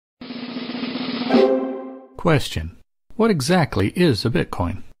Question: what exactly is a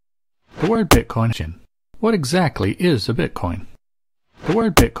Bitcoin? The word Bitcoin. What exactly is a Bitcoin? The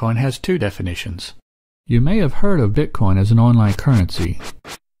word Bitcoin has two definitions. You may have heard of Bitcoin as an online currency.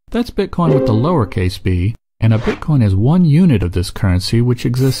 That's Bitcoin with the lowercase b, and a Bitcoin is one unit of this currency which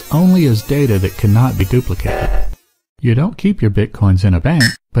exists only as data that cannot be duplicated. You don't keep your Bitcoins in a bank,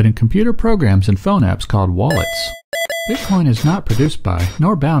 but in computer programs and phone apps called wallets. Bitcoin is not produced by,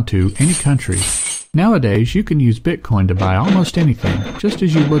 nor bound to, any country. Nowadays, you can use Bitcoin to buy almost anything, just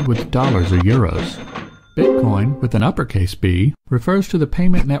as you would with dollars or euros. Bitcoin, with an uppercase B, refers to the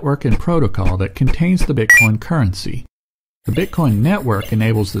payment network and protocol that contains the Bitcoin currency. The Bitcoin network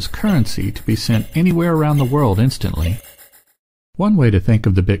enables this currency to be sent anywhere around the world instantly. One way to think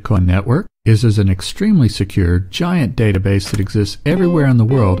of the Bitcoin network is as an extremely secure, giant database that exists everywhere in the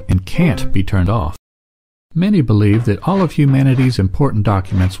world and can't be turned off. Many believe that all of humanity's important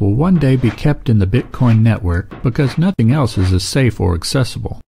documents will one day be kept in the Bitcoin network because nothing else is as safe or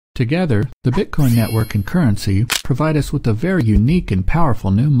accessible. Together, the Bitcoin network and currency provide us with a very unique and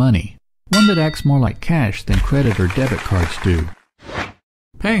powerful new money, one that acts more like cash than credit or debit cards do.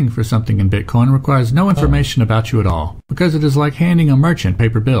 Paying for something in Bitcoin requires no information about you at all, because it is like handing a merchant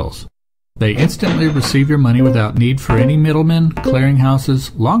paper bills. They instantly receive your money without need for any middlemen,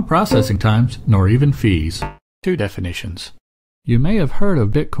 clearinghouses, long processing times, nor even fees. Two definitions. You may have heard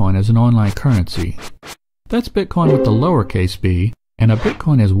of Bitcoin as an online currency. That's Bitcoin with the lowercase b, and a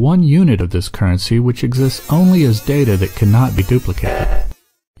Bitcoin is one unit of this currency which exists only as data that cannot be duplicated.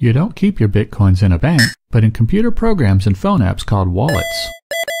 You don't keep your Bitcoins in a bank, but in computer programs and phone apps called wallets.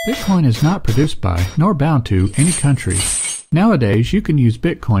 Bitcoin is not produced by, nor bound to, any country. Nowadays, you can use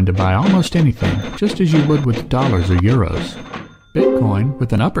Bitcoin to buy almost anything, just as you would with dollars or euros. Bitcoin,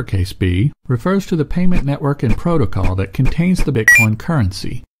 with an uppercase B, refers to the payment network and protocol that contains the Bitcoin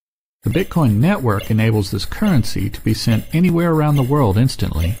currency. The Bitcoin network enables this currency to be sent anywhere around the world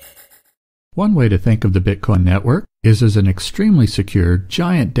instantly. One way to think of the Bitcoin network is as an extremely secure,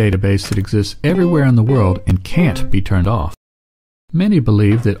 giant database that exists everywhere in the world and can't be turned off. Many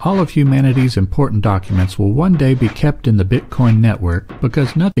believe that all of humanity's important documents will one day be kept in the Bitcoin network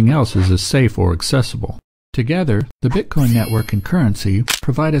because nothing else is as safe or accessible. Together, the Bitcoin network and currency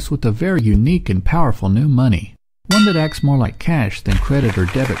provide us with a very unique and powerful new money, one that acts more like cash than credit or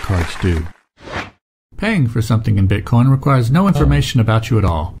debit cards do. Paying for something in Bitcoin requires no information about you at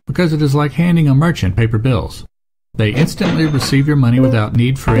all, because it is like handing a merchant paper bills. They instantly receive your money without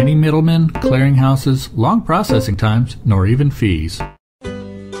need for any middlemen, clearinghouses, long processing times, nor even fees.